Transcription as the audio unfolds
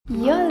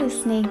You're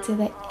listening to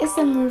the It's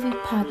a Movie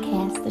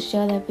podcast, the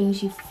show that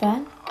brings you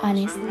fun,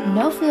 honest,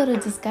 no filter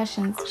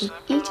discussions. With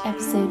each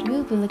episode,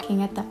 we'll be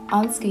looking at the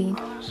on-screen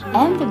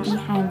and the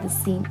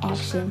behind-the-scene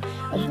action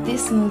of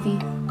this movie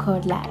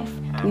called Life,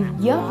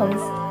 with your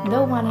host,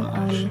 the one and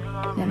only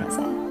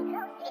Nanasa.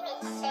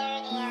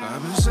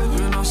 I've been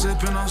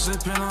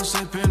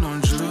sipping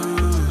on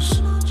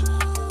juice.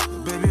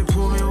 Baby,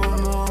 pour me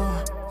one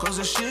more, cause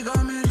the shit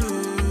got me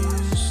loose.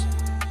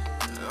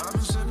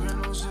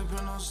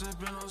 I've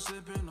been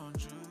sipping on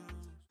juice.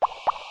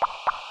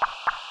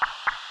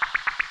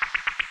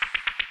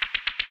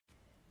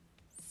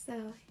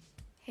 So,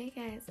 hey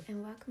guys,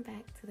 and welcome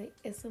back to the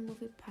It's a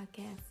Movie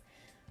podcast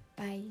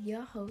by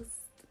your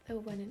host, the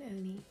one and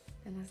only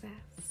Nanasa.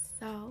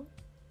 So,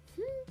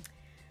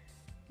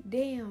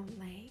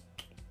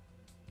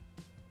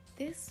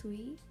 this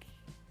week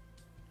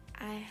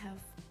I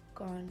have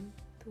gone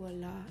through a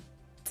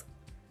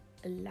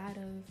lot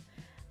of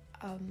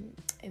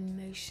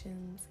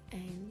emotions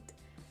and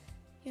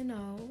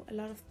a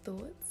lot of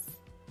thoughts,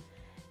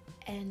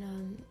 and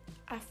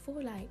I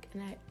feel like,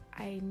 and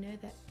I know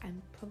that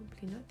I'm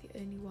probably not the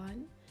only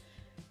one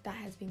that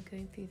has been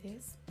going through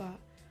this, but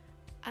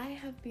I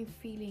have been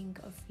feeling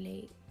of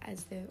late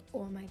as though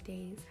all my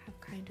days have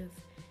kind of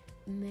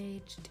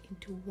merged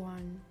into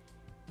one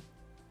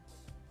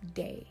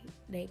day.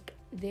 Like,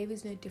 there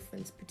is no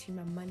difference between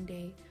my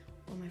Monday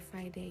or my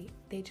Friday.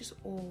 They're just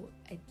all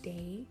a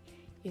day.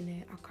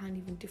 I can't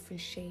even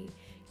differentiate,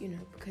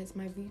 because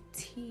my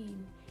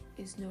routine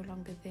is no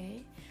longer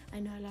there. I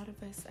know a lot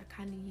of us are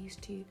kind of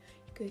used to, you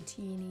go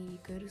to uni, you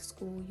go to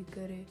school, you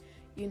go to,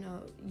 you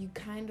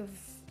kind of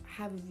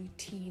have a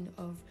routine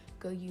of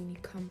go uni,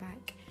 come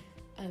back,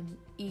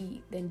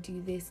 eat, then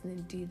do this and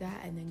then do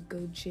that, and then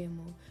go gym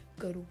or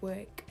go to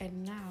work.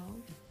 And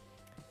now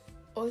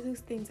all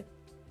those things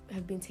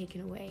have been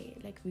taken away.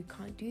 Like, we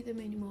can't do them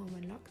anymore.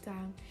 We're locked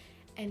down,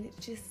 and it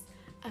just,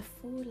 I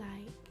feel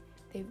like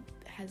there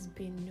has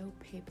been no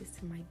purpose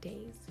to my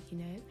days.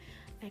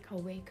 Like, I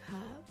wake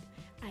up,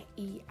 I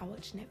eat, I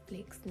watch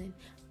Netflix, and then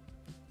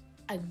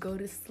I go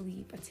to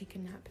sleep, I take a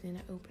nap, and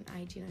then I open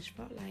IG, and I just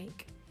felt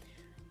like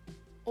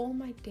all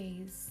my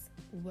days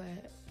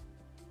were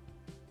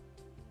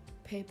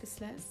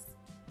purposeless.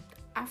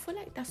 I feel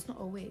like that's not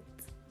a word.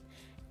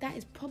 That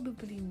is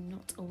probably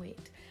not a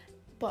word.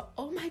 But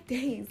all my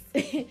days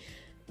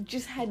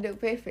just had no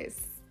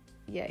purpose.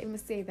 Yeah, I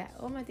must say that.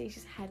 All my days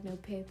just had no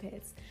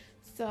purpose.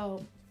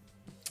 So,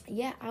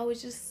 yeah, I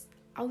was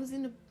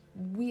in a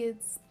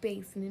weird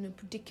space and in a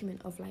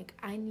predicament of like,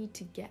 I need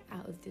to get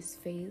out of this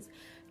phase,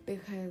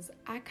 because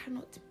I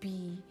cannot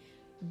be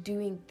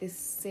doing this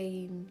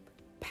same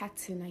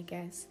pattern, I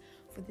guess,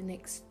 for the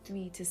next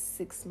 3 to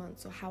 6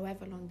 months, or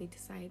however long they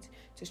decide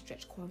to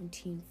stretch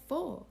quarantine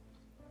for.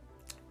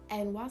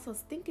 And whilst I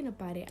was thinking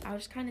about it, I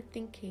was kind of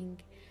thinking,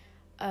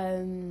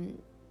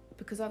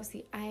 because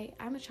obviously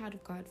I'm a child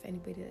of God, for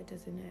anybody that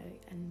doesn't know,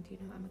 and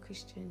I'm a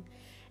Christian,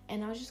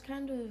 and I was just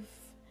kind of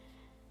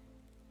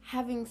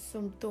having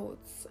some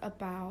thoughts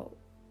about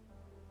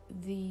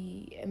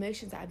the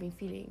emotions that I've been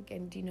feeling.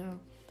 And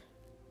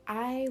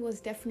I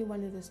was definitely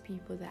one of those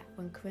people that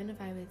when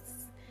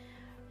coronavirus,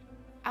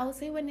 I would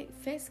say when it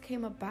first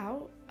came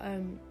about,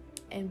 and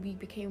we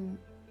became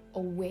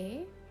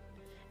aware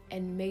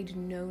and made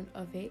known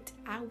of it,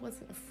 I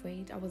wasn't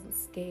afraid, I wasn't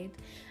scared.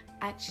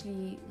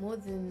 Actually, more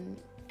than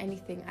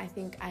anything, I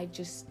think I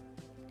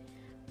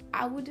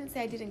wouldn't say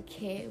I didn't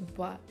care,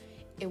 but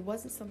it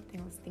wasn't something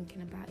I was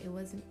thinking about. It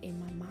wasn't in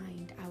my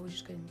mind. I was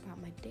just going about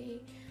my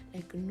day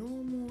like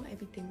normal.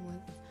 Everything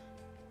was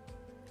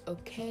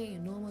okay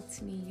and normal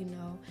to me.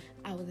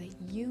 I was at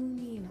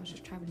uni and I was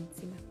just traveling to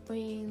see my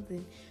friends,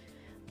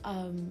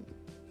 and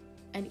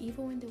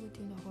even when they were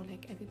doing the whole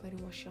like everybody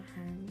wash your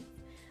hands,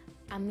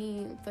 I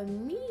mean, for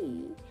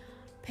me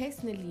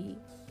personally,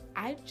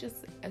 I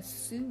just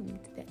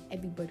assumed that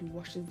everybody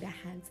washes their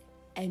hands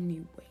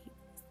anyway.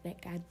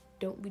 Like, I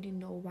don't really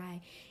know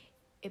why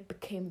it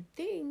became a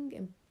thing,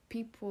 and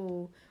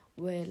people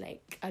were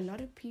like, a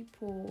lot of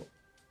people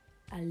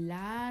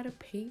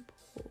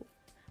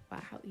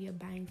were out here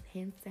buying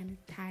hand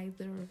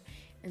sanitizer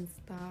and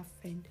stuff,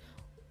 and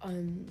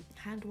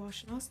hand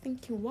wash. And I was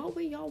thinking, what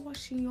were y'all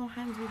washing your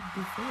hands with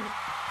before?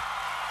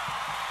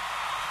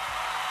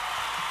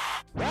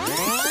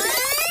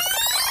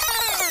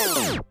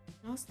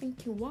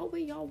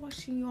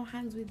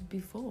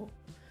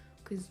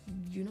 Because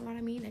you know what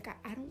I mean? Like,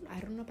 I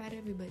don't know about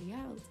everybody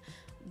else,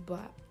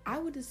 but I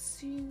would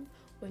assume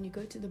when you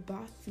go to the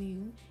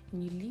bathroom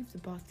and you leave the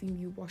bathroom,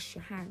 you wash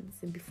your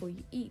hands, and before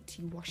you eat,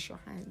 you wash your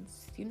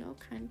hands. Kind of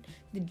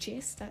the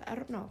gist. I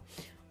don't know,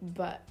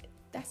 but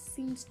that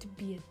seems to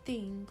be a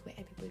thing where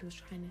everybody was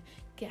trying to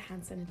get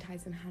hand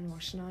sanitizer and hand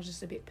wash, and I was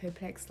just a bit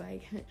perplexed.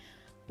 Like,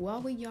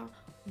 what were y'all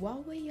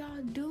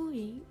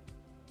doing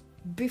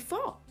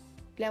before?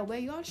 Like, were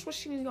y'all just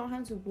washing your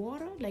hands with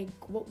water? Like,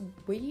 what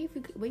were you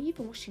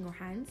even washing your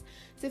hands?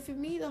 So for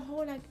me, the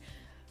whole like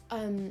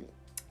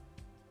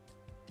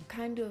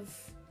kind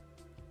of,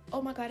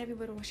 oh my god,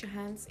 everybody wash your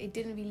hands, it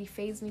didn't really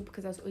faze me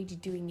because I was already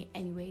doing it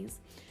anyways.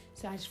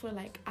 So I just feel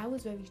like I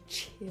was very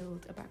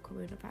chilled about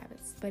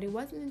coronavirus. But it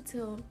wasn't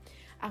until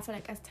I feel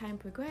like as time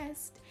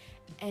progressed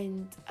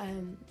and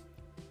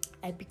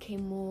I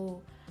became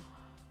more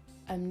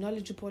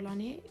knowledgeable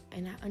on it,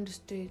 and I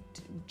understood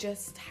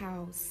just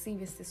how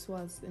serious this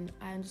was, and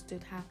I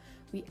understood how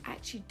we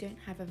actually don't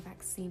have a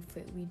vaccine for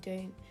it. We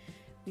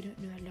don't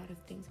know a lot of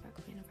things about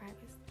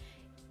coronavirus.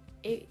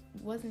 It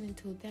wasn't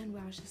until then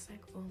where I was just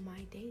like, oh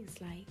my days,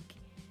 like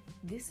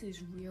this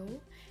is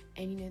real.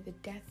 And the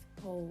death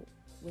toll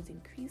was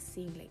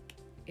increasing like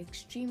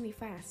extremely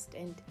fast,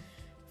 and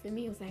for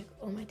me it was like,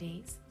 oh my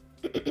days.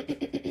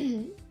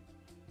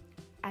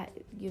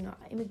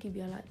 I'm gonna give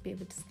you a bit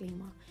of a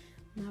disclaimer.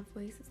 My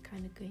voice is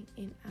kind of going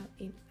in,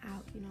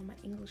 out. My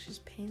English is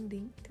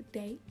pending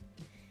today.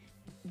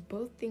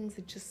 Both things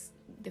are just,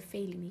 they're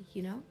failing me,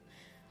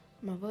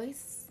 My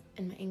voice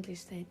and my English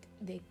said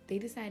they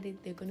decided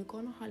they're going to go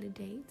on a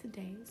holiday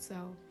today. So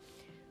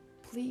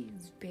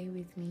please bear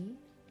with me.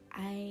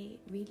 I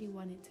really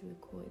wanted to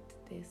record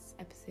this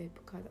episode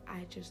because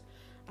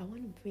I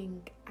want to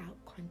bring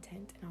out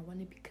content, and I want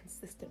to be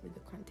consistent with the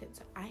content.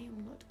 So I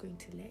am not going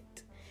to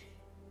let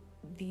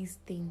these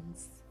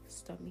things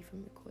stop me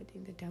from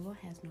recording. The devil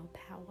has no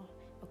power,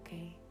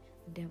 okay?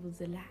 The devil's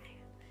a liar.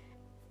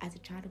 As a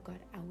child of God,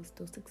 I will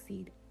still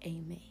succeed.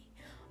 Amen.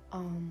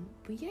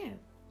 But yeah,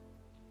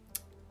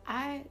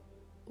 I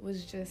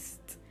was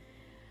just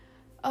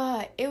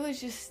it was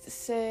just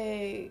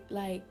so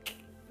like,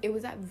 it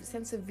was that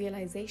sense of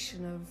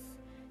realization of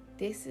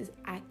this is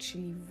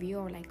actually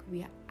real, like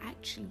we are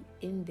actually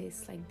in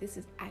this, like this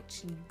is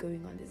actually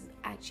going on, this is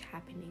actually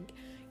happening,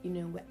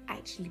 we're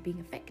actually being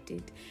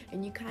affected.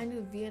 And you kind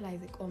of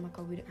realize like, oh my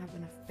God, we don't have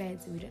enough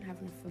beds, and we don't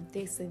have enough of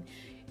this, and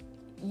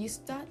you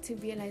start to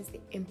realize the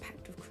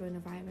impact of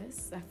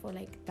coronavirus. I feel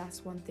like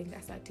that's one thing that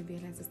I started to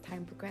realize as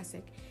time progressed,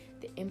 like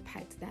the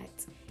impact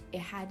that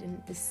it had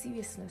and the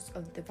seriousness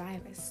of the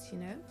virus,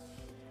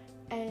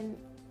 And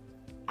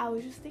I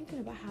was just thinking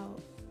about how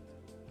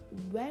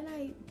when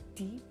I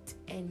deeped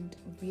and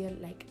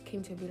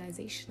came to a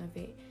realization of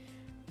it,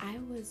 I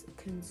was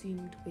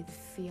consumed with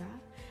fear.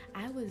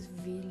 I was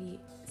really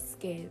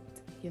scared,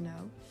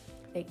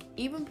 Like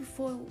even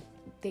before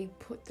they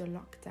put the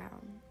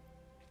lockdown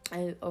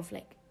of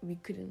like we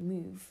couldn't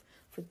move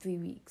for 3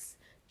 weeks.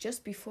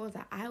 Just before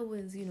that, I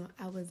was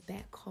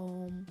back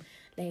home,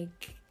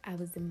 like I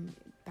was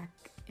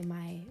back in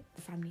my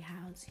family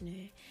house,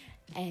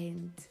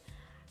 and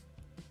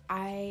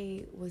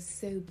I was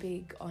so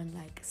big on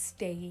like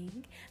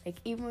staying. Like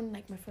even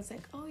like my friends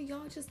like, oh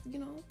y'all just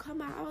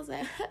come out. I was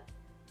like,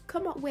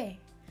 come out where?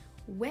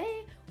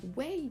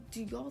 Where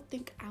do y'all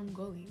think I'm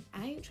going?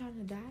 I ain't trying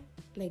to die.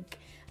 Like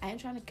I ain't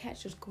trying to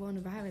catch this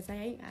coronavirus.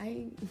 I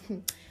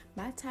ain't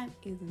my time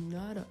is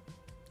not up.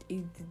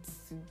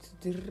 It's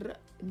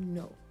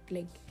no.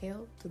 Like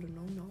hell to the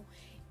no.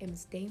 I'ma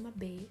stay in my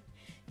bed,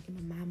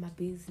 I'ma mind my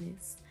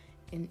business,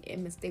 and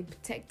I'ma stay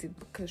protected,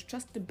 because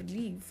trust and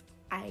believe,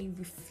 I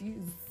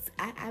refuse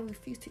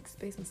to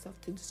expose myself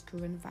to this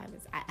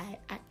coronavirus. I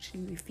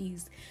actually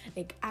refused.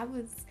 Like I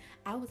was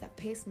that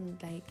person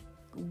like,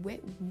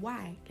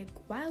 why? Like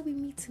why are we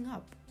meeting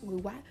up?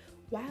 Why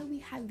are we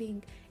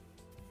having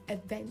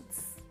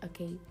events?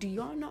 Okay, do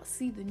y'all not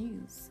see the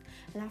news?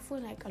 And I feel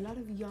like a lot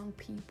of us young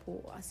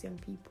people,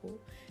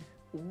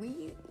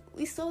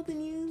 we saw the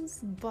news,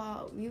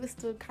 but we were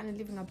still kind of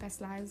living our best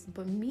lives.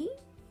 But me,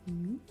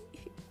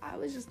 I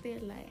was just there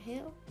like,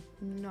 hell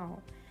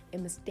no, I'm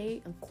gonna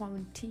stay and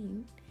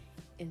quarantine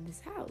in this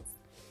house.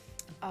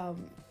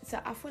 So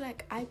I feel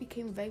like I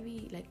became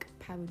very like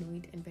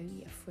paranoid and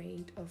very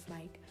afraid of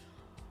like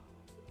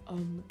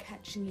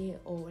catching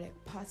it or like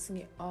passing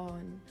it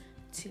on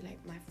to like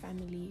my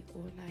family,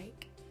 or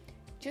like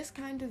just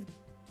kind of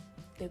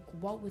like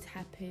what would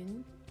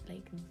happen,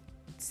 like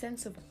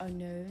sense of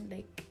unknown,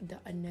 like the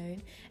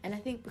unknown. And I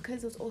think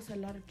because there was also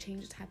a lot of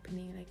changes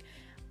happening, like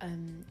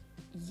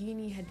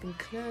uni had been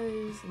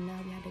closed, and now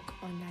we had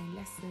like online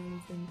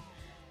lessons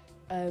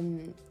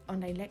and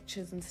online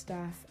lectures and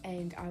stuff,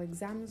 and our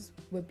exams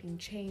were being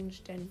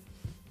changed, and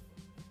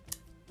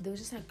there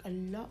was just like a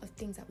lot of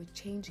things that were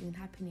changing and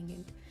happening.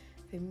 And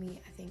for me,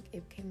 I think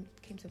it came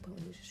to a point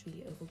where it was just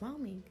really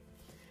overwhelming.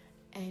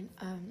 And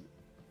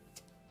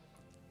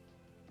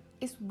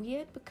it's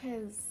weird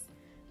because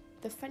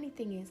the funny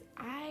thing is,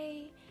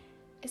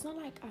 it's not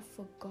like I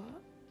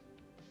forgot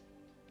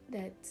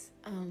that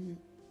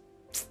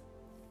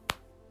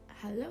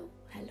hello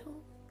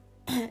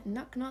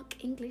knock knock,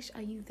 English,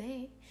 are you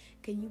there?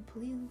 Can you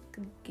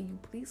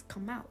please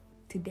come out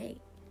today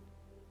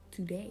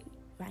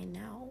right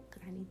now,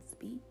 because I need to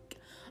speak.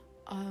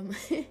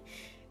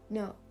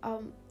 No,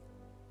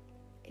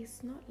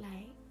 it's not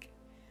like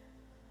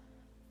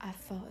I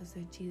felt as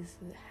though Jesus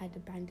had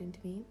abandoned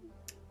me,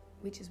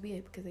 which is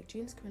weird, because like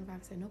during this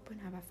coronavirus, at no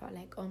point have I felt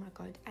like, oh my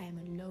God, I am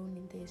alone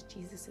in this,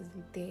 Jesus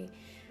isn't there.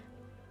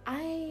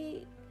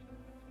 I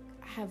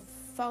have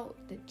felt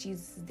that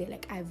Jesus is there.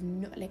 Like I've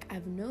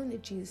known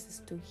that Jesus is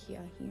still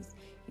here.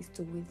 He's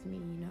still with me,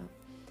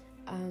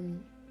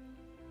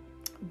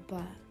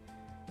 but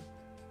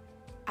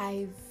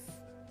I've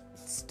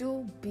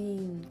still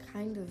been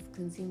kind of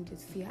consumed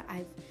with fear.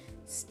 I've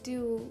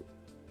still,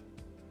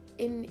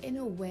 in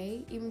a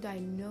way, even though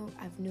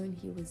I've known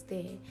he was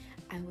there,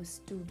 I was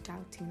still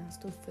doubting. I was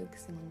still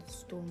focusing on the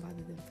storm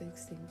rather than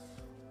focusing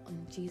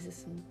on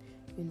Jesus and,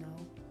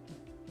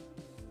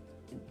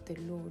 the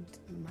Lord,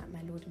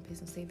 my Lord and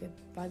personal Savior.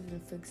 Rather than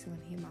focusing on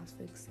him, I was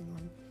focusing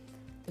on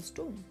the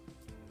storm,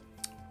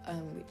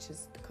 which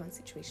is the current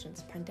situation of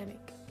this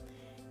pandemic.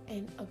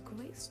 And a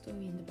great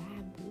story in the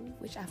Bible,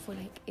 which I feel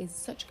like is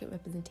such a good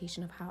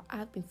representation of how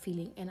I've been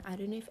feeling, and I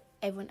don't know if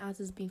everyone else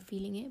has been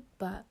feeling it,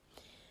 but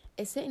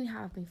it's certainly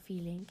how I've been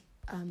feeling.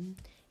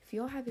 If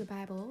you all have your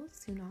Bibles,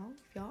 if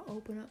you all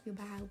open up your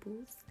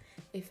Bibles,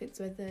 if it's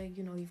whether,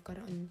 you've got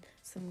it on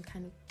some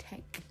kind of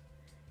tech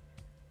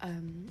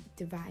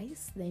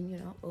device,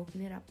 then,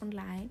 open it up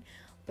online.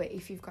 But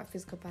if you've got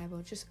physical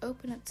Bible, just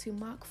open up to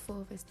Mark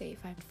 4, verse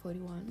 35 to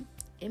 41.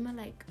 Emma,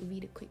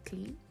 read it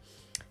quickly.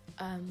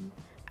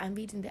 I'm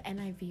reading the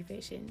NIV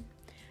version.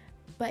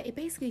 But it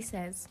basically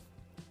says,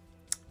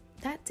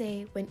 that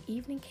day when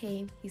evening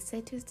came, he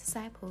said to his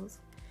disciples,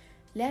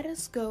 "Let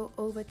us go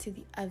over to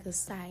the other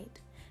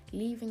side."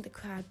 Leaving the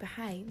crowd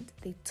behind,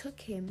 they took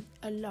him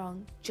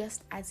along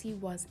just as he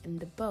was in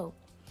the boat.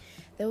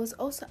 There was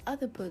also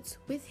other boats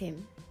with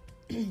him.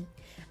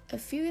 A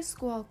furious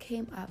squall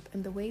came up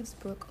and the waves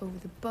broke over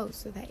the boat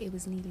so that it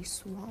was nearly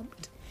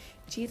swamped.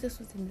 Jesus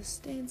was in the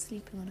stern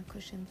sleeping on a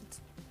cushion.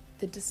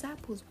 The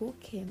disciples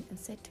woke him and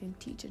said to him,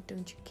 "Teacher,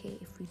 don't you care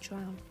if we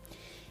drown?"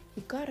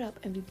 He got up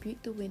and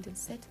rebuked the wind and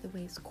said to the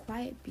waves,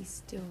 "Quiet, be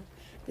still."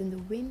 Then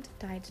the wind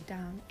died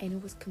down and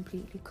it was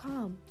completely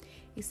calm.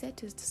 He said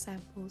to his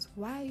disciples,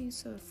 "Why are you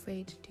so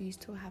afraid? Do you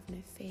still have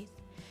no faith?"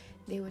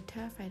 They were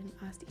terrified and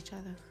asked each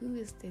other, "Who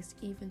is this?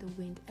 Even the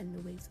wind and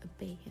the waves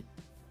obey him."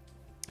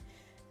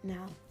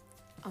 Now,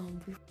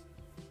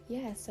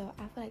 so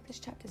I feel like this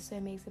chapter is so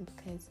amazing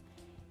because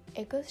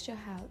it goes to show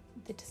how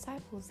the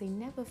disciples, they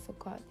never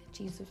forgot that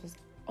Jesus was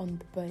on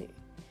the boat.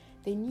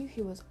 They knew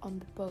he was on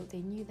the boat.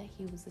 They knew that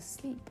he was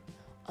asleep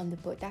on the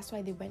boat. That's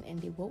why they went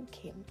and they woke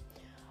him,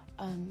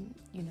 and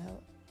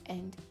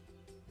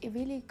it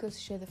really goes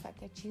to show the fact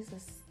that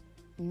Jesus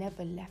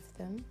never left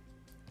them.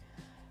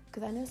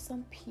 Because I know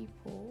some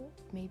people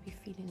may be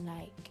feeling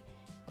like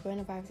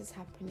coronavirus is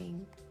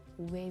happening.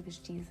 Where is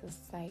Jesus?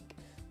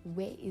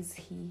 Where is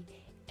he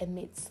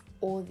amidst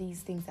all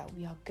these things that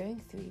we are going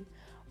through?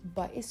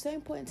 But it's so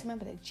important to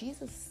remember that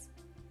Jesus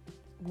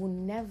will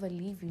never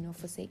leave you nor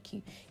forsake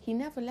you. He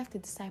never left the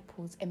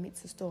disciples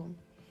amidst the storm.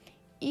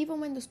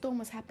 Even when the storm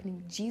was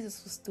happening,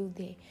 Jesus was still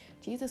there.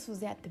 Jesus was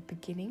there at the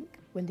beginning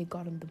when they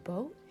got on the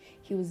boat.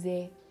 He was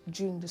there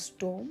during the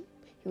storm.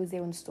 He was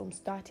there when the storm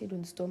started.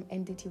 When the storm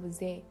ended, he was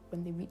there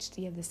when they reached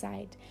the other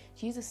side.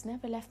 Jesus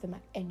never left them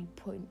at any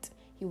point.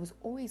 He was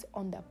always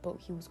on that boat.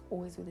 He was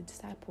always with the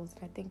disciples.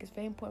 And I think it's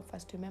very important for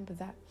us to remember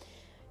that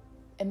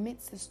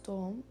amidst the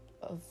storm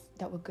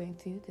that we're going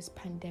through, this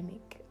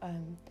pandemic,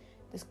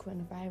 this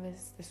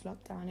coronavirus, this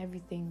lockdown,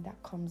 everything that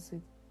comes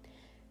with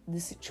the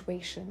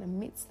situation,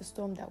 amidst the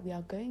storm that we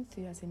are going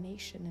through as a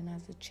nation and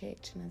as a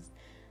church and as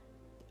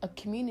a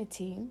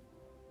community,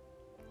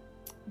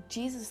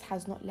 Jesus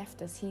has not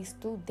left us. He's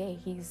still there.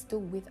 He's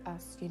still with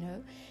us,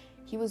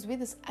 He was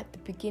with us at the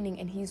beginning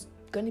and he's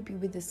going to be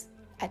with us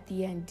at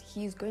the end.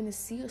 He's going to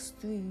see us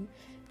through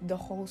the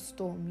whole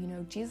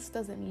storm. Jesus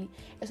doesn't leave.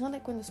 It's not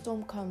like when the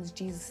storm comes,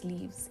 Jesus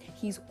leaves.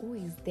 He's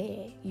always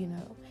there,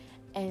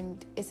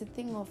 And it's a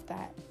thing of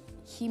that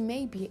he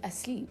may be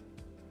asleep,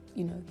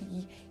 he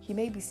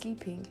may be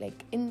sleeping.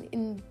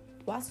 In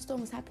whilst the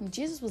storm was happening,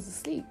 Jesus was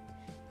asleep,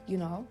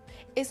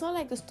 It's not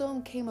like the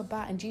storm came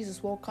about and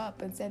Jesus woke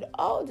up and said,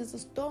 "Oh, there's a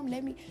storm,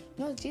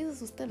 No,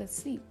 Jesus was still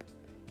asleep.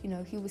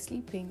 He was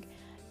sleeping.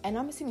 And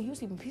I'm assuming he was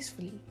sleeping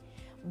peacefully.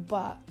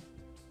 But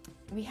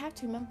we have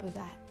to remember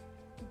that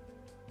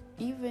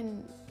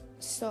even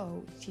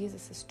so,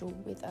 Jesus is still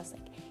with us.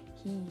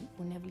 He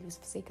will never leave us,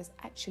 forsake us.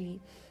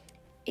 Actually,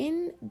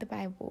 in the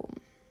Bible,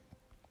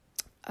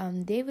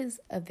 there was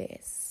a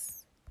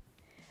verse.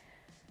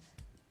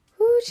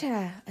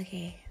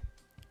 Okay.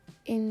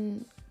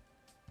 In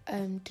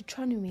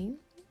Deuteronomy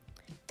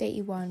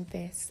 31,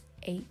 verse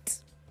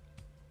 8,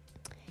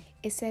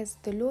 it says,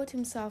 "The Lord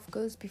himself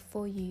goes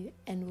before you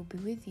and will be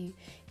with you.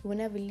 He will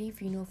never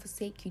leave you nor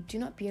forsake you. Do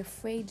not be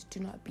afraid. Do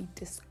not be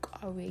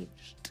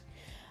discouraged."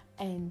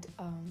 And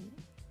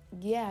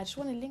I just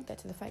want to link that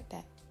to the fact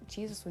that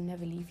Jesus will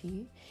never leave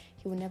you.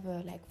 He will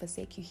never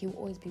forsake you. He will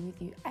always be with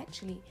you.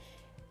 Actually,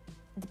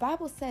 the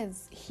Bible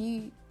says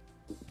he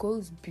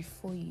goes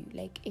before you.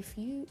 If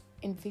you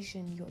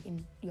envision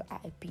you're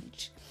at a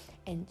beach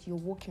and you're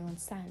walking on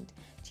sand,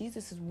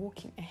 Jesus is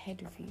walking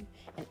ahead of you,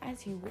 and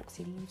as he walks,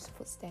 he leaves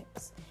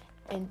footsteps,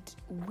 and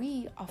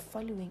we are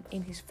following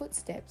in his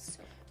footsteps.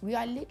 We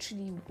are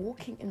literally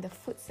walking in the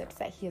footsteps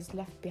that he has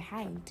left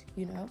behind,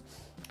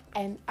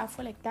 And I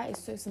feel like that is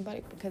so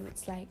symbolic because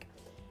it's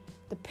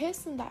the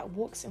person that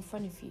walks in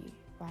front of you,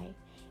 right?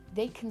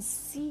 They can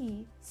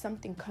see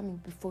something coming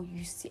before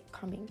you see it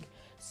coming.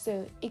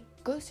 So it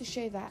goes to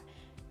show that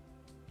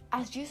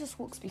as Jesus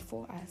walks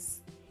before us,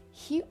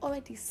 He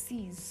already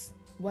sees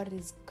what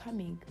is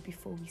coming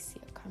before we see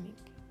it coming.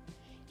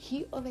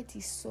 He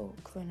already saw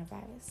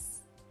coronavirus,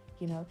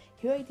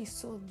 he already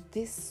saw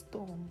this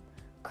storm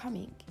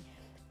coming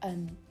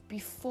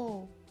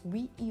before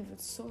we even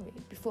saw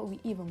it, before we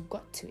even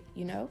got to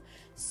it,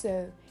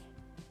 So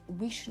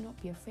we should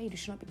not be afraid, we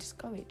should not be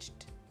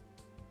discouraged.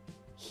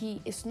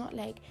 It's not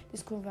like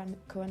this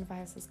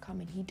coronavirus is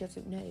coming, he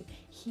doesn't know.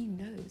 He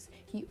knows.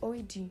 He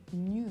already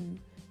knew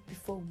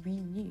before we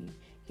knew,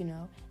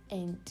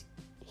 and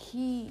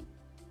he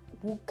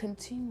will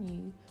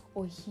continue,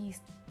 or he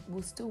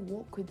will still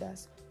walk with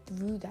us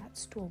through that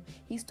storm.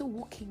 He's still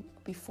walking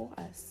before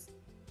us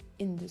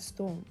in the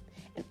storm,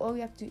 and all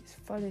we have to do is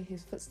follow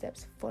his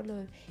footsteps,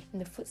 follow in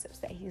the footsteps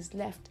that he has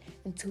left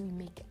until we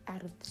make it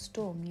out of the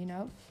storm,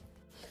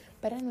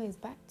 But anyways,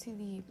 back to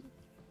the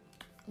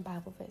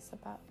Bible verse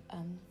about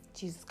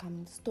Jesus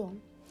coming to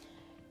storm.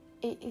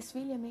 It's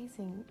really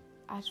amazing.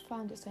 I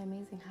found it so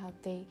amazing how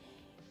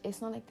it's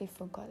not like they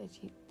forgot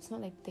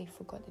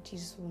that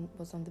Jesus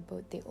was on the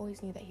boat. They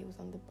always knew that he was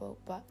on the boat,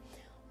 but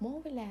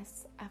more or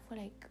less, I feel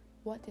like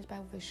what this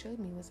Bible verse showed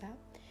me was that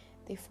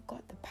they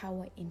forgot the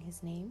power in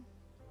his name.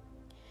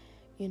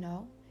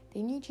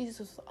 They knew Jesus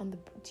was on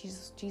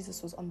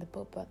the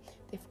boat, but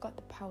they forgot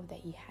the power that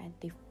he had.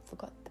 They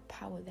forgot the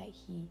power that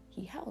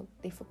he held.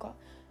 They forgot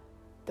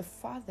the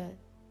Father.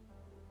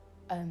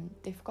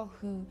 They forgot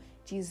who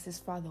Jesus'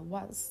 Father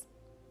was.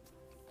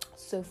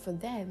 So for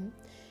them,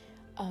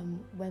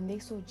 when they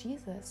saw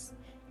Jesus,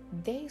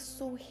 they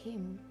saw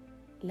him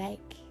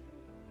like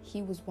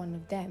he was one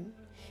of them.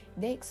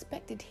 They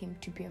expected him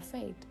to be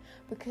afraid,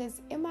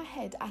 because in my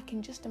head I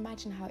can just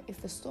imagine how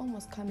if the storm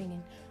was coming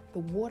and the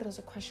waters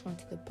are crashing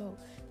onto the boat,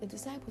 the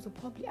disciples were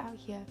probably out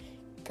here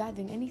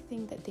gathering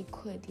anything that they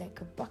could,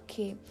 like a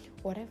bucket,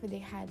 whatever they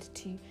had,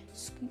 to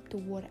scoop the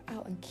water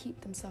out and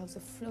keep themselves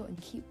afloat and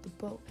keep the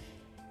boat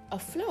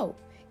afloat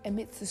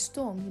amidst the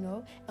storm,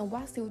 And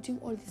whilst they were doing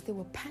all this, they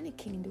were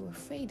panicking and they were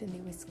afraid and they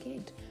were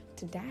scared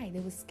to die. They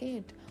were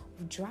scared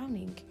of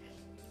drowning.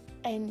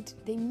 And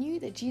they knew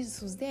that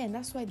Jesus was there, and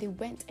that's why they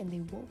went and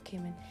they woke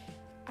him. And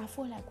I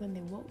feel like when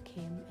they woke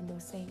him and they were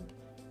saying,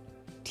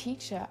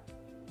 "Teacher,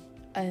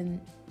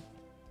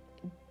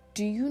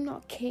 do you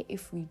not care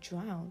if we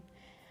drown?"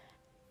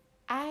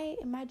 I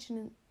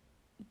imagine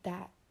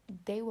that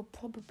they were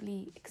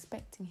probably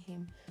expecting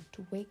him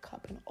to wake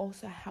up and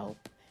also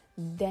help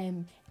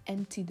them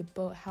empty the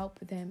boat, help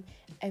them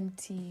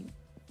empty,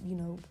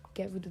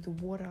 get rid of the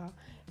water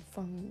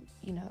from,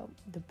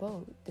 the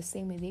boat, the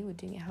same way they were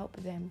doing it, help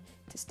them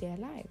to stay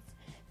alive.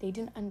 They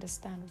didn't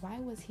understand, why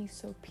was he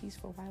so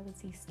peaceful? Why was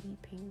he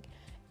sleeping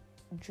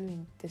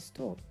during the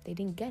storm? They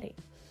didn't get it.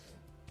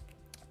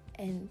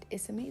 And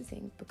it's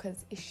amazing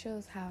because it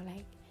shows how,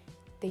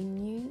 they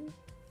knew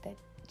that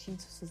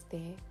Jesus was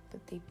there,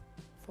 but they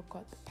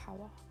forgot the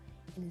power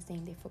in his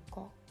name. They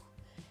forgot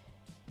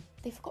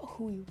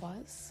who he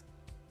was.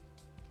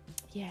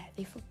 Yeah,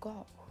 they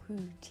forgot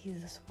who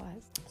Jesus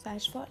was. So I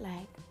just felt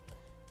like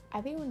I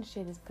really want to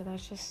share this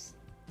because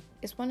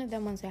it's one of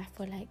them ones where I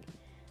feel like,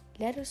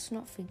 let us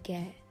not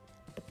forget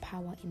the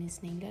power in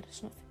his name. Let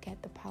us not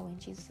forget the power in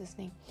Jesus'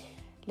 name.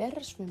 Let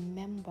us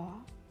remember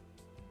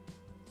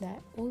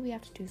that all we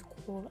have to do is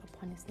call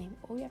upon his name.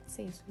 All we have to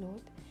say is,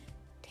 Lord,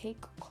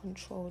 take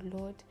control.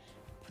 Lord,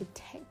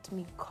 protect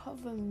me,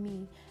 cover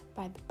me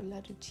by the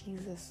blood of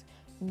Jesus.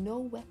 No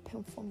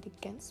weapon formed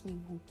against me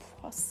will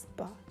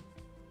prosper.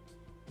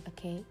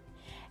 Okay?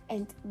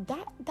 And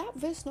that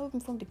verse, no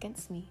weapon formed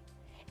against me,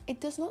 it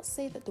does not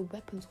say that the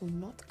weapons will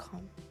not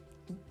come,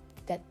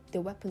 that the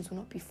weapons will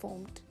not be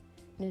formed.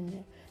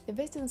 No. The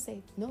verse doesn't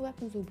say no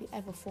weapons will be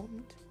ever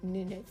formed.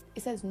 No.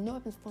 It says no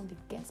weapons formed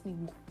against me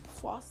will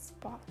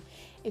prosper.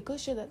 It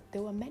goes to show that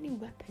there were many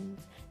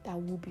weapons that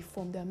will be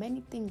formed. There are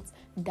many things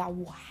that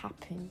will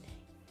happen.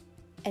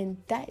 And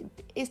that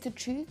is the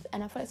truth.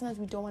 And I feel like sometimes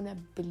we don't want to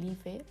believe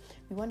it.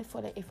 We want to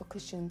feel like if we're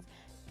Christians,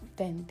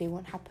 then they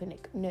won't happen.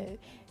 No.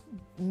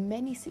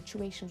 Many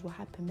situations will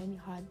happen.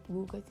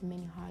 We'll go through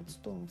many hard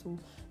storms, or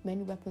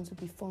many weapons will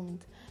be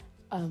formed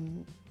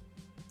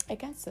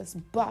against us,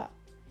 but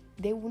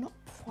they will not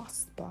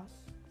prosper.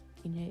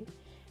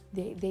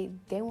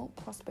 They won't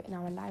prosper in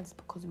our lives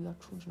because we are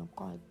children of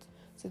God.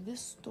 So this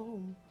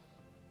storm,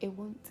 it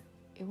won't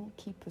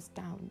keep us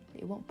down.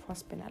 It won't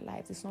prosper in our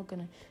lives. It's not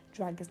going to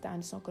drag us down.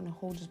 It's not going to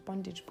hold us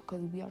bondage,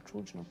 because we are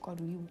children of God.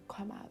 We will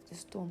come out of this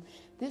storm.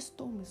 This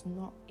storm is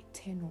not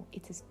eternal.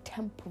 It is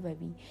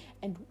temporary.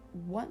 And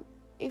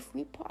if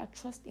we put our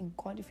trust in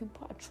God, if we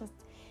put our trust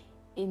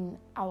in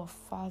our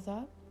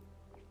Father,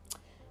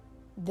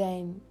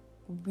 then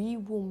we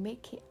will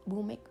make it.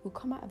 We'll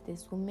come out of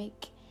this. We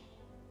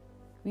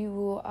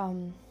will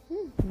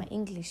my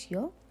English,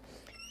 yo.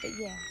 But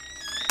yeah.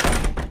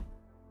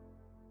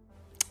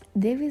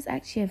 There is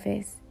actually a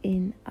verse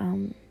in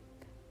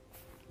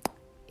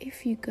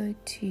if you go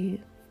to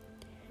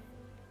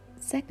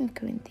 2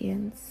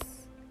 Corinthians,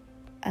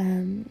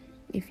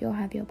 if you all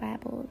have your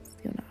Bibles,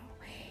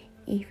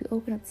 if you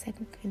open up 2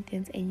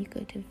 Corinthians and you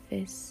go to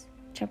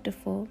chapter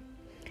 4,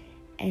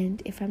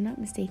 And if I'm not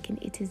mistaken,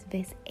 it is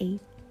verse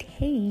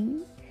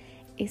 18.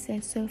 It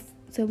says,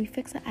 so we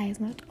fix our eyes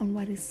not on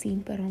what is seen,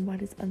 but on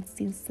what is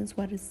unseen, since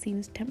what is seen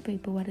is temporary,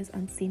 but what is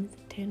unseen is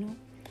eternal.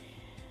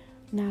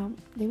 Now,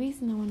 the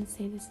reason I want to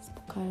say this is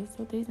because,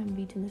 so the reason I'm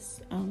reading this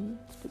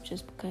scripture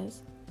is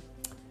because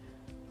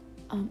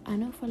I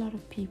know for a lot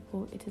of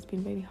people it has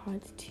been very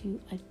hard to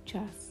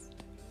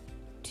adjust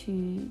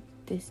to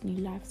this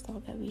new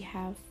lifestyle that we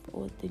have,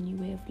 or the new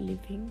way of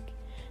living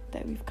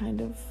that we've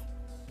kind of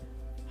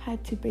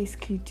had to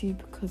basically do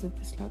because of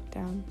this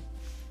lockdown.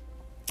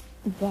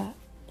 But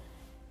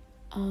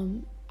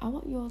I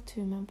want you all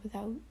to remember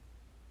that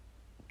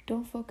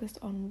don't focus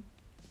on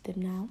the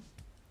now,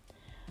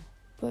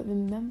 but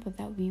remember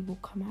that we will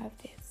come out of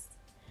this.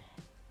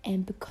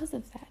 And because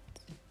of that,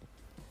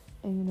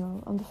 and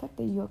on the fact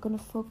that you are going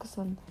to focus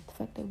on the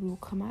fact that we will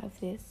come out of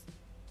this,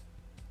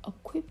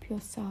 equip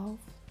yourself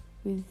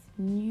with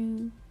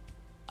new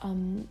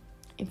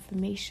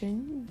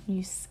information,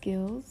 new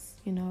skills,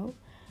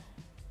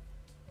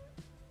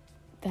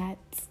 that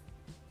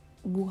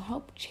will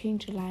help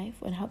change your life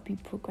and help you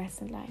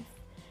progress in life.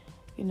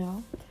 I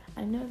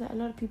know that a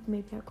lot of people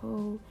may be like,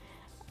 oh,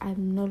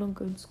 I'm no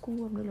longer in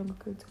school, I'm no longer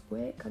going to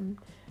work, I'm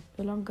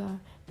no longer,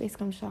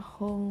 basically I'm just at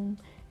home,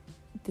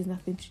 there's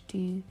nothing to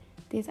do.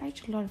 There's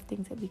actually a lot of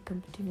things that we can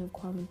be doing in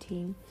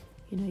quarantine.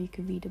 You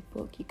can read a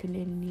book, you can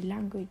learn a new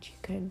language, you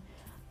can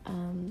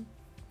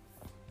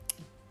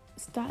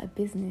start a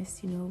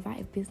business,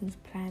 write a business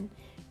plan,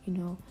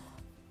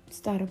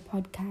 start a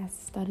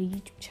podcast, start a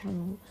YouTube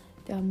channel.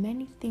 There are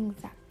many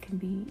things that can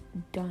be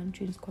done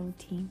during this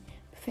quarantine.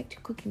 Perfect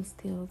your cooking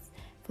skills.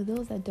 For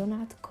those that don't know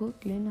how to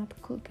cook, learn how to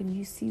cook and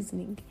use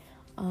seasoning.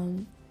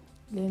 Learn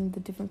the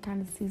different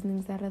kinds of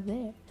seasonings that are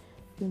there,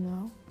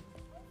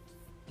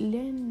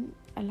 Learn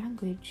a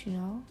language,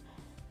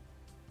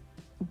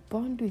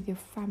 Bond with your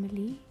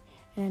family.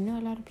 And I know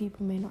a lot of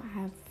people may not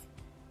have,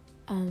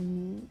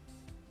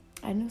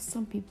 I know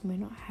some people may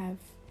not have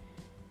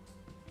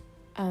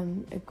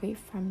a great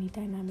family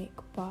dynamic,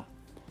 but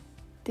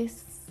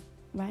this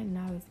right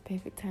now is the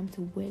perfect time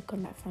to work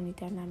on that family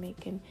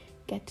dynamic and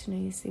get to know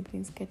your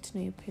siblings, get to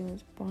know your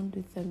parents, bond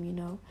with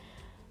them,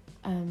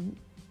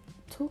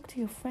 talk to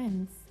your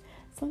friends.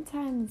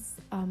 Sometimes,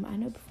 I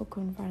know before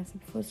coronavirus,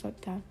 before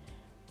lockdown,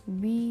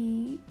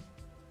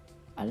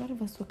 a lot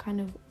of us were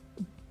kind of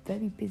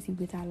very busy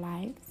with our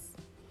lives,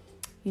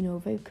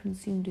 very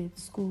consumed with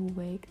school,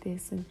 work,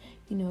 this, and,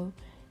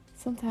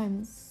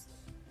 sometimes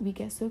we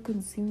get so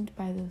consumed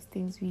by those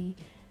things, we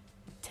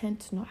tend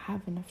to not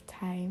have enough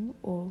time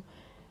or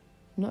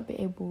not be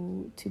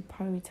able to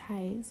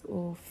prioritize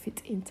or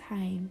fit in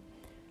time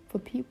for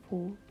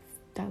people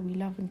that we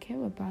love and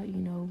care about.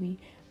 We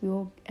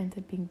all end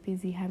up being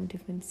busy, having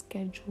different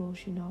schedules.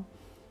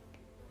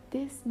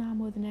 This now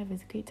more than ever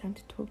is a great time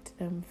to talk to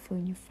them,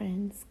 phone your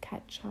friends,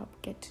 catch up,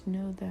 get to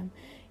know them,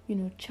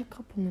 check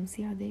up on them,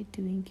 see how they're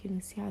doing,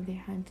 see how they're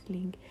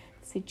handling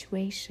the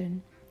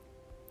situation,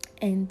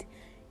 and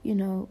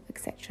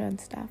etc.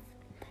 and stuff.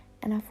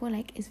 And I feel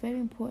like it's very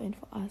important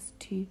for us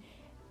to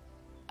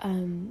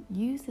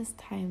use this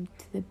time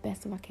to the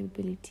best of our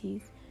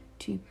capabilities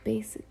to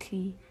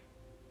basically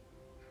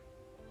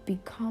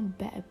become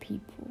better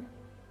people,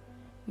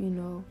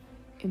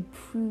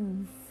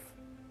 improve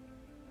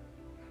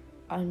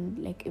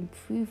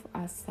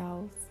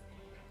ourselves,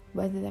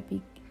 whether that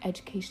be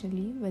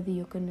educationally, whether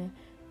you're gonna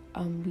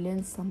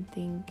learn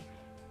something,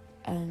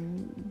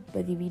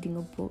 whether you're reading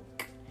a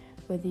book,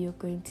 whether you're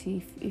going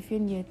to, if you're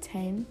in year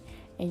 10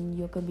 and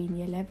you're going to be in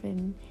year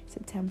 11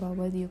 September,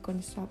 whether you're going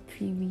to start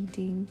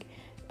pre-reading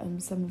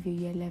some of your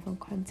year 11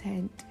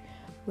 content,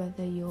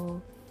 whether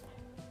you're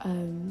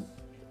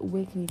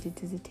working with your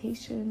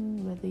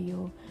dissertation, whether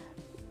you're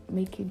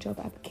making job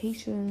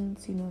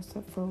applications,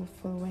 so for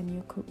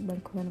when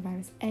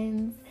coronavirus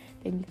ends,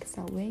 then you can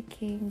start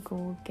working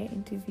or get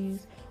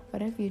interviews,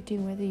 whatever you're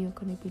doing, whether you're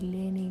going to be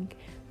learning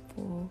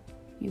for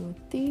your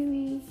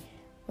theory,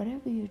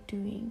 whatever you're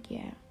doing,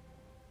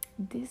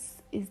 this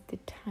is the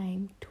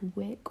time to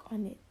work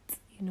on it.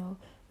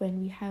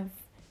 When we have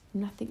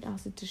nothing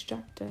else to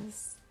distract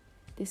us,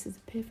 this is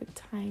the perfect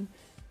time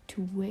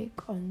to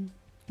work on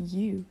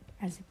you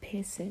as a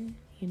person.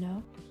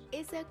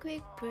 It's a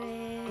quick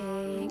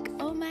break.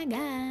 Oh my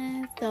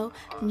god. So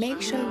make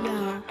sure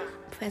y'all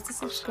press the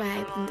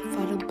subscribe and the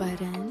follow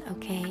button,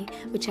 okay,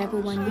 whichever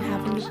one you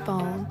have on your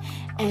phone,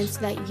 and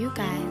so that you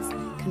guys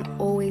can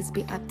always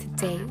be up to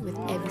date with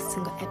every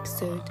single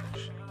episode.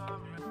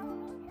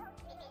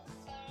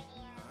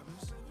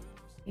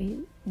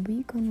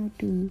 We're gonna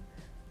do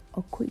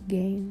a quick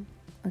game,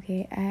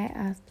 okay? I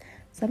asked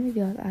some of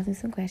y'all asking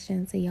some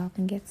questions so y'all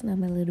can get to know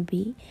me a little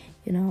bit,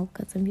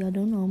 because some of y'all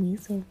don't know me.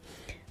 So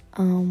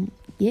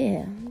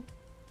yeah,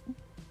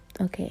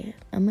 okay,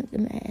 I'm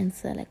gonna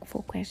answer like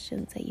 4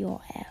 questions that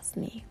y'all asked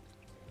me.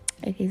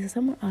 Okay, so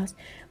someone asked,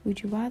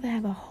 would you rather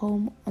have a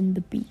home on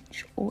the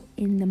beach or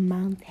in the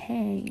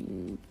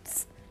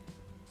mountains?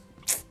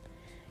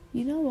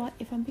 You know what,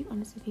 if I'm being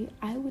honest with you,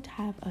 I would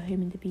have a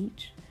home in the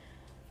beach.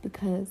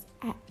 because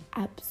I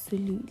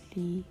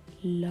absolutely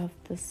love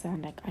the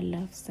sun. Like, I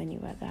love sunny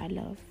weather. I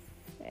love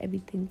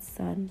everything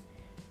sun.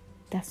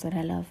 That's what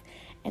I love.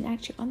 And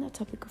actually, on the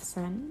topic of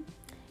sun,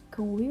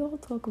 can we all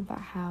talk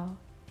about how,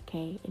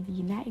 okay, in the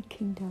United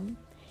Kingdom,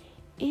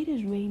 it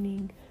is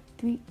raining.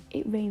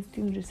 It rains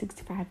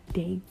 365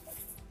 days.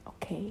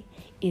 Okay,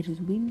 it is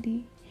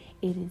windy.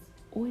 It is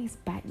always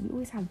bad. We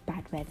always have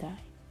bad weather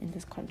in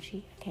this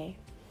country. Okay,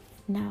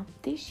 now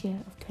this year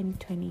of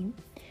 2020,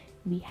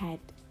 we had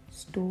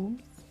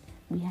storms,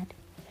 we had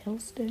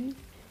hailstones,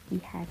 we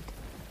had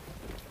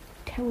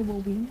terrible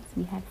winds,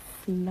 we had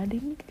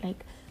flooding.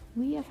 Like,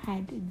 we have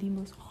had the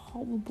most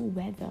horrible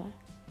weather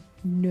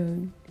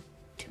known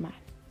to man.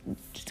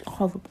 Just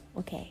horrible.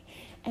 Okay,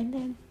 and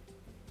then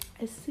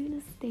as soon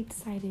as they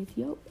decided,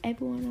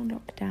 everyone on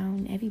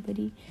lockdown,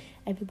 everybody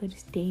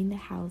stay in their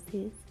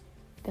houses,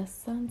 the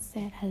sun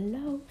said,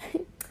 hello,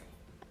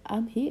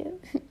 I'm here.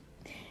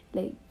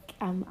 Like,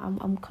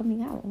 I'm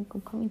coming out.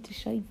 I'm coming to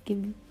show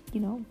you,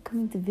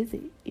 coming to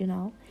visit,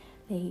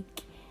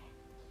 like,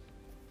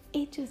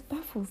 it just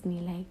baffles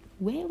me. Like,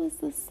 where was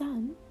the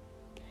sun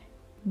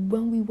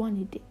when we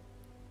wanted it?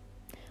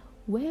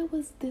 Where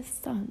was the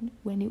sun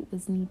when it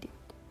was needed?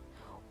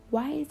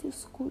 Why is it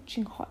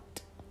scorching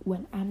hot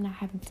when I'm not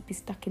having to be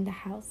stuck in the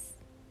house?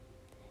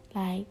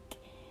 Like,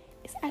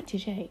 it's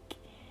actually a joke.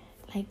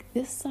 Like,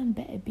 this sun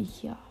better be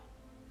here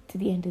to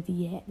the end of the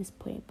year at this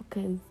point,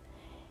 because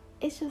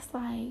it's just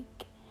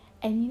like,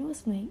 and you know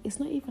what's annoying? It's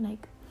not even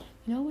like,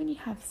 when you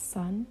have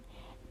sun,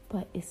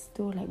 but it's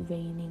still like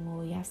raining,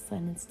 or you have sun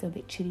and it's still a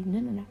bit chilly.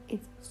 No.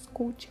 It's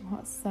scorching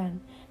hot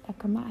sun.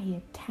 Like, I'm out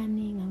here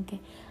tanning.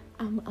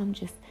 I'm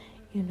just,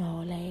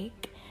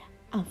 like,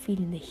 I'm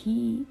feeling the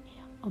heat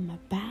on my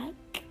back,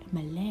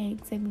 my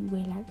legs,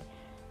 everywhere. Like,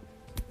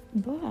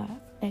 bruh,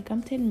 like,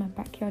 I'm turning my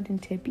backyard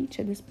into a beach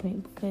at this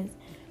point, because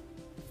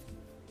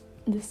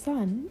the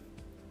sun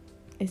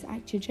is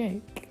actually a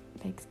joke.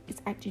 Like,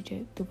 it's actually a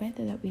joke. The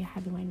weather that we're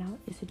having right now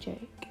is a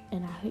joke,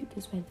 and I hope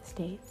this weather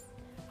stays.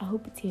 I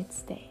hope it's here to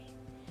stay,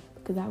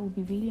 because I will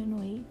be really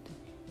annoyed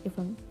if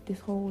this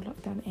whole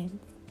lockdown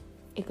ends.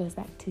 It goes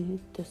back to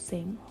the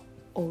same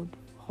old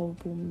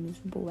horrible,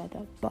 miserable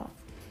weather. But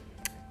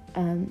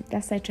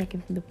that's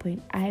sidetracking from the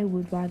point. I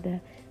would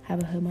rather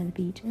have a home on the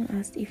beach. And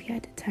asked, if you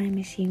had a time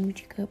machine, would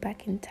you go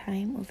back in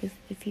time or visit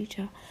the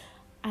future?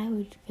 I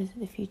would visit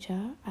the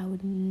future. I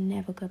would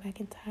never go back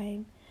in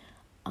time.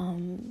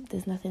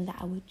 There's nothing that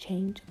I would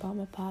change about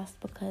my past,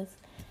 because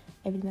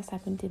everything that's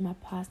happened in my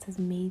past has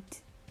made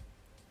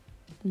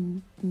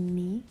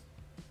me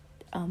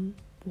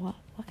what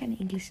kind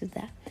of English is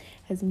that?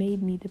 Has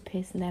made me the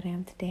person that I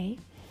am today.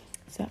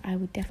 So I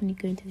would definitely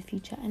go into the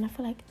future. And I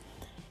feel like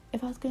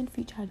if I was going to the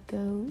future, I'd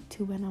go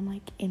to when I'm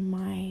like in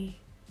my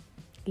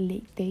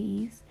late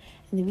 30s.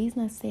 And the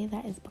reason I say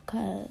that is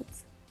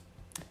because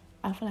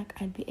I feel like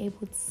I'd be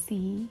able to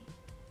see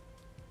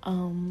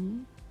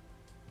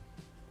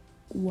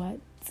what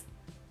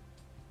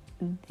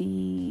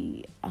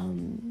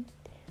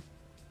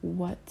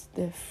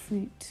the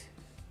fruit,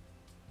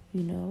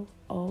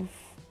 of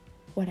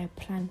what I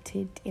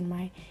planted in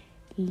my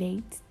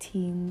late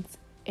teens,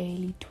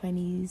 early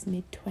 20s,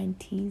 mid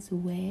 20s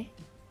were.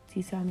 Do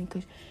you see what I mean?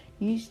 Because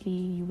usually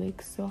you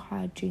work so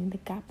hard during the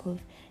gap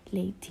of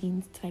late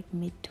teens to like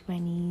mid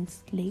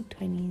 20s, late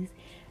 20s.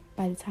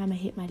 By the time I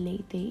hit my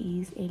late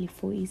 30s, early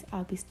 40s,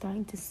 I'll be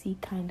starting to see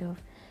kind of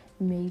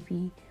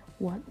maybe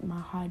what my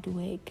hard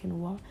work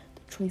and what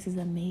the choices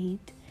I made,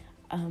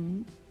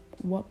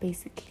 what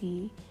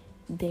basically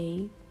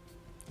they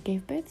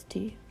gave birth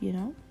to,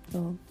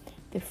 or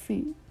the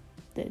fruit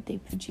that they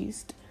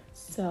produced.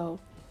 So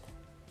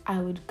I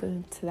would go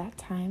into that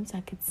time so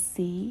I could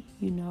see,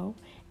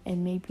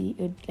 and maybe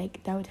it would,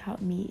 that would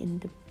help me in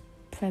the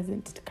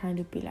present to kind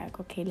of be like,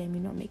 okay, let me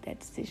not make that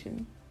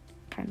decision,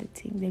 kind of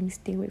thing. Let me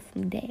stay away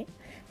from there,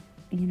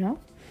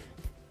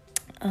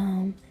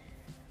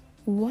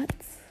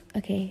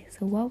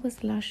 So what was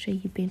the last show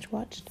you binge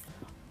watched?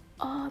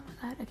 Oh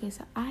my god. Okay,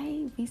 so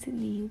I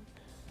recently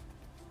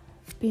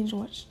binge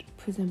watched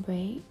Prison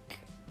Break,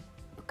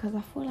 because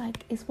I feel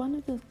like it's one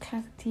of those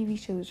classic TV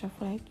shows which I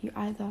feel like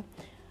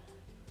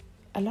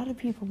a lot of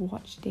people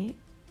watched it,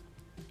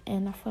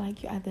 and I feel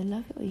like you either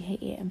love it or you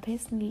hate it. And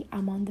personally,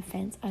 I'm on the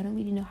fence. I don't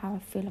really know how I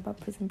feel about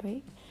Prison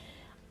Break.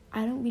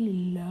 I don't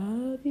really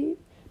love it,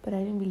 but I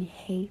didn't really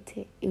hate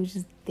it. It was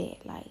just there,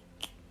 like,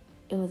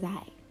 it was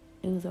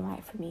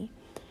alright for me.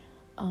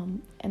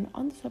 And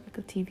on the topic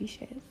of TV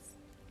shows,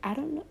 I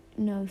don't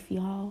know if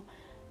y'all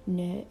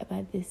know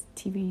about this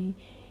TV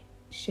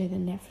show that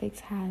Netflix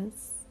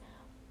has.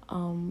 I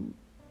don't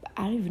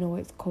even know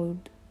what it's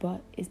called,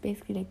 but it's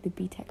basically like the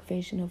BTEC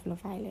version of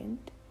Love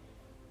Island.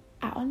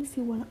 I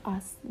honestly want to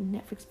ask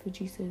Netflix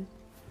producers,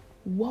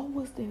 what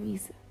was the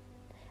reason?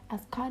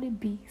 As Cardi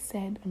B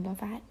said on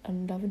Love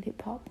and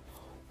Hip Hop,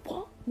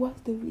 what was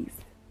the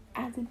reason?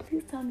 As in,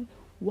 please tell me,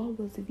 what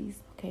was the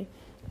reason? Okay,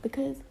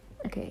 because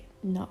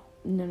no.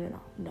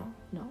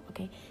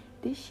 Okay,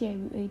 this year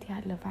we already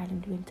had Love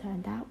Island Winter,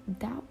 and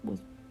that was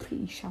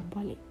pretty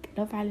shambolic.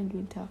 Love Island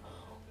Winter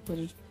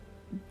was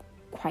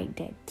quite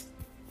dead,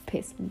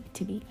 personally,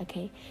 to me,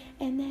 okay?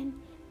 And then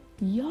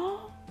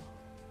y'all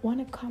want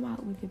to come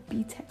out with a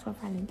BTS Love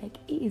Island, like,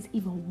 it is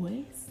even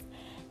worse.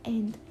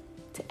 And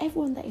to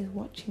everyone that is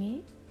watching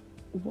it,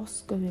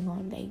 what's going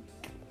on?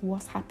 Like,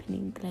 what's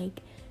happening?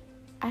 Like,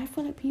 I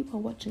feel like people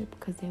are watching it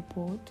because they're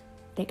bored.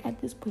 Like,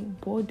 at this point,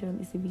 boredom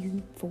is the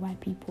reason for why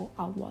people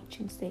are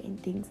watching certain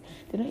things.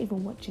 They're not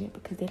even watching it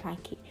because they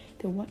like it.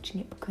 They're watching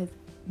it because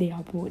they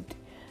are bored.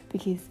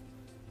 Because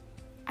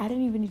I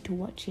don't even need to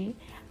watch it.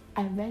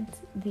 I read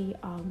the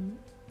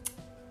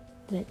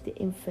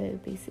info,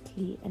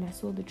 basically, and I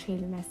saw the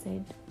trailer and I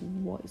said,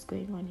 what is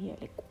going on here?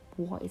 Like,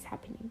 what is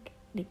happening?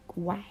 Like,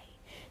 why?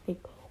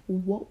 Like,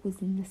 what was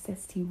the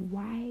necessity?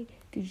 Why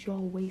did y'all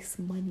waste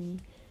money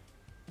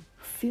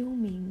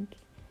filming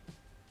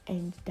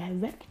and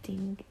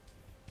directing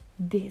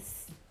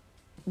this?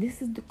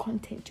 This is the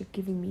content you're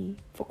giving me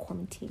for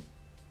quarantine.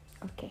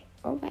 Okay,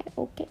 alright,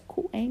 okay,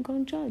 cool. I ain't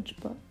gonna judge,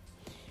 but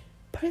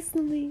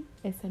personally,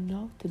 it's a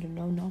no to the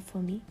no for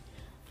me.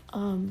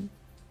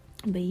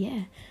 But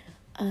yeah,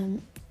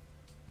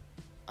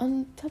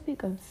 on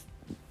topic of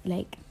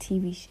like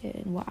TV show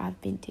and what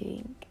I've been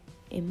doing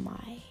in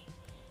my,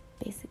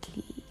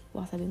 basically,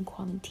 whilst I've been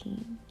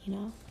quarantined, you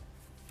know,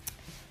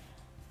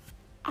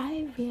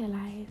 I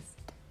realized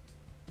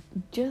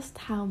just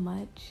how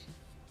much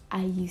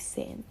I use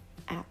certain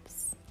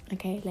apps.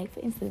 Okay, like, for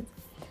instance,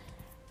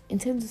 in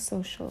terms of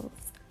socials,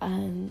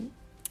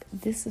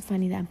 this is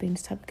funny that I'm bringing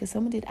this up because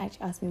someone did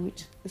actually ask me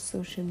which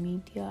social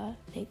media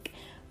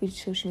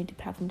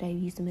platform do I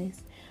use the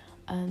most.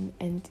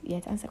 And yeah,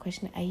 to answer that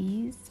question, I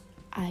use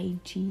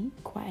IG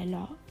quite a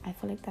lot. I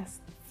feel like that's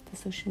the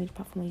social media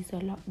platform I use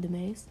the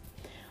most.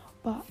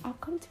 But I've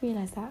come to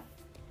realize that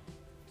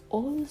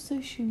all the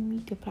social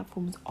media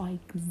platforms are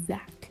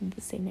exactly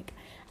the same. Like,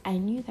 I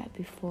knew that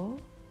before,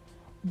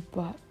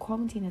 but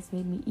quarantine has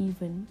made me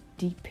made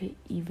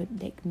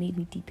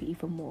me deeper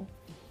even more.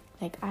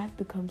 Like, I've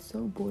become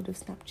so bored of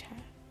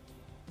Snapchat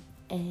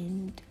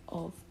and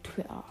of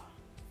Twitter.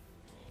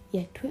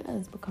 Yeah, Twitter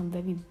has become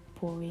very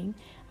boring.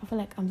 I feel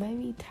like I'm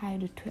very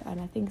tired of Twitter,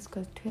 and I think it's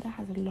because Twitter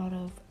has a lot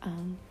of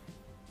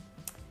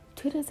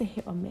Twitter's a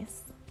hit or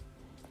miss.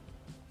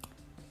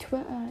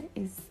 Twitter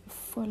is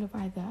full of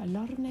either a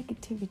lot of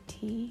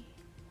negativity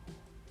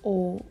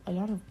or a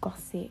lot of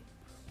gossip,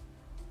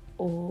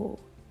 or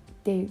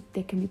there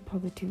can be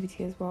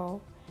positivity as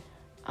well.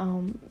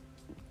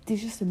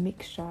 There's just a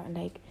mixture.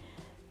 Like,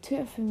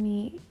 Twitter for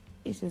me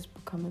is just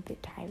become a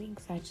bit tiring,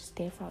 so I just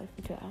stay far away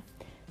from Twitter.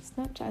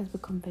 Snapchat has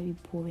become very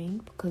boring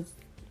because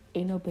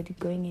ain't nobody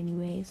going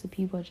anywhere, so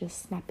people are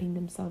just snapping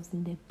themselves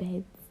in their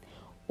beds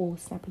or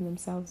snapping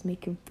themselves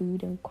making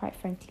food, and quite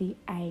frankly,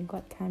 I ain't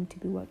got time to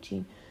be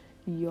watching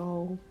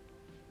y'all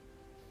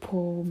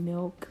pour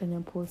milk and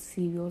then pour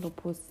cereal, or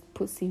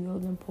put cereal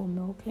and then pour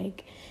milk,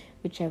 like,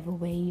 whichever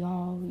way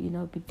y'all,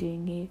 be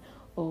doing it,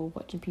 or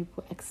watching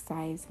people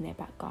exercise in their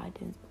back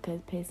gardens.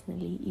 Because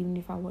personally, even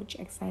if I watch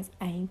exercise,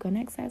 I ain't gonna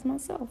exercise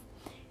myself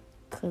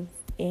because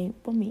it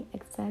ain't for me.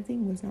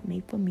 Exercising was not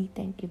made for me,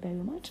 thank you very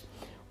much.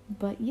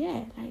 But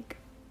yeah, like,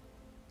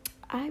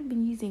 I've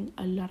been using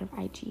a lot of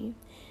IG,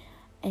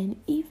 and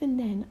even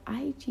then,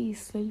 IG is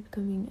slowly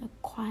becoming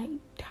quite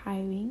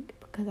tiring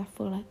because I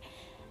feel like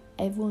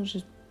everyone's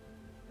just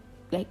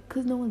like,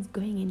 because no one's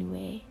going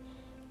anywhere,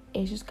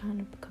 it's just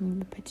kind of becoming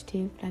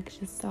repetitive. Like, it's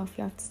just selfie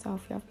after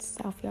selfie after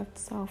selfie after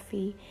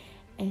selfie,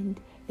 and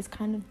it's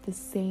kind of the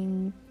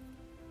same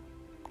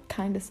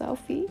kind of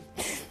selfie,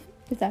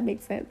 if that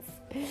makes sense.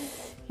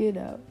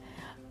 Yeah,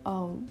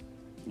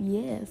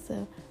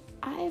 so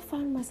I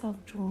found myself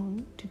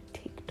drawn to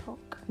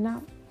TikTok.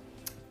 Now,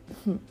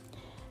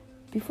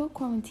 before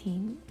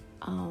quarantine,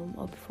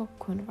 or before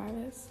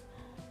coronavirus,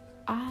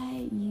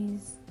 I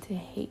used to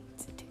hate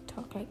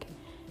TikTok. Like,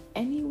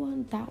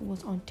 anyone that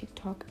was on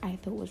TikTok, I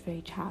thought was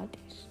very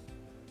childish.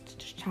 It's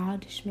just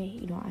childish me,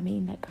 you know what I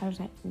mean? Like, I was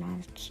like, nah,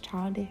 it's just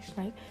childish.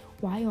 Like,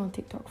 why are you on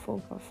TikTok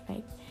for?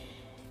 Like,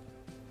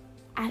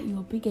 at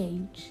your big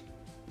age,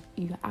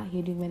 you're out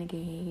here doing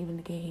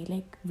renegade,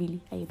 like, really,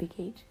 at your big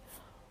age.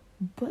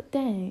 But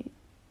then,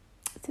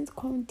 since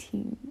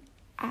quarantine,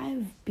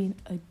 I've been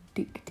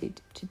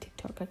addicted to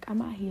TikTok. Like,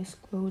 I'm out here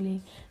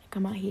scrolling, like,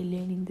 I'm out here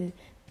learning the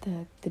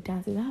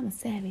dances. I'm a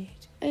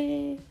savage.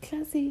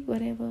 Classy,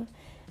 whatever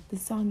the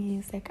song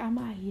is. Like, I'm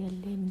out here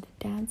learning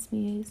the dance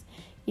moves.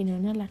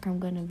 Not like I'm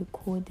gonna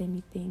record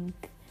anything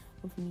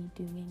of me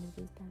doing any of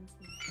those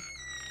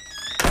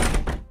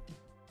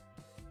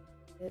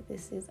dances.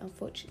 This is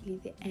unfortunately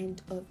the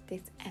end of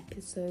this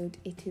episode.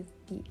 It is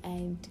the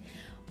end.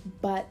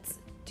 But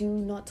do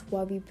not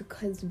worry,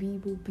 because we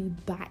will be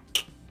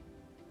back.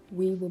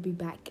 We will be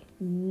back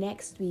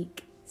next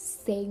week,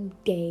 same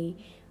day,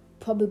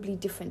 probably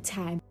different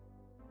time.